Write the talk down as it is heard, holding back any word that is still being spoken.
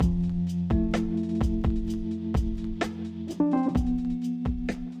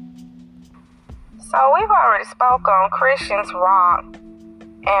So we've already spoke on Christian's Rock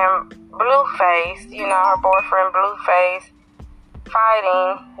and Blueface, her boyfriend Blueface,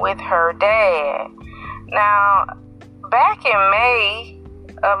 fighting with her dad. Now, back in May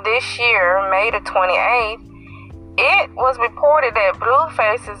of this year, May the 28th, it was reported that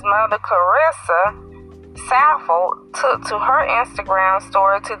Blueface's mother, Clarissa Saffel, took to her Instagram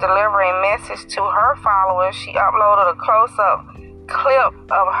story to deliver a message to her followers. She uploaded a close-up clip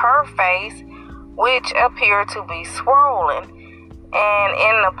of her face, which appeared to be swollen. And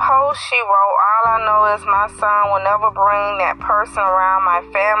in the post, she wrote, "All I know is my son will never bring that person around my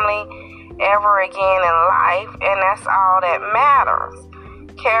family ever again in life, and that's all that matters."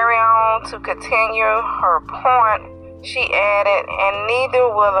 Carry on to continue her point, she added, "And neither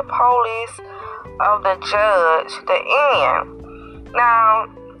will the police of the judge," the end. Now,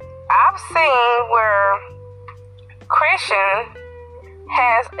 I've seen where Christian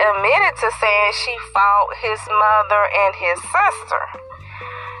has admitted to saying she fought his mother and his sister.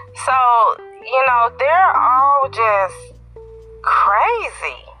 So, they're all just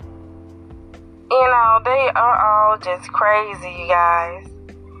crazy. They are all just crazy, you guys.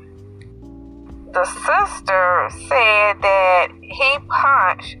 The sister said that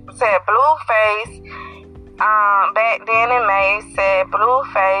Blueface, back then in May, said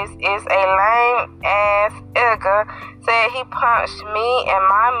Blueface is a lame ass nigga, said he punched me and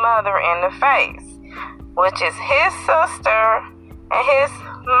my mother in the face, which is his sister and his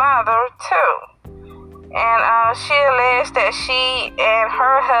mother too. And she alleged that she and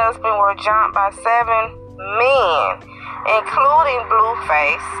her husband were jumped by 7 men, including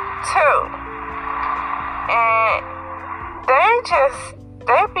Blueface too. And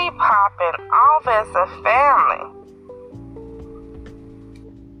they be popping off as a family.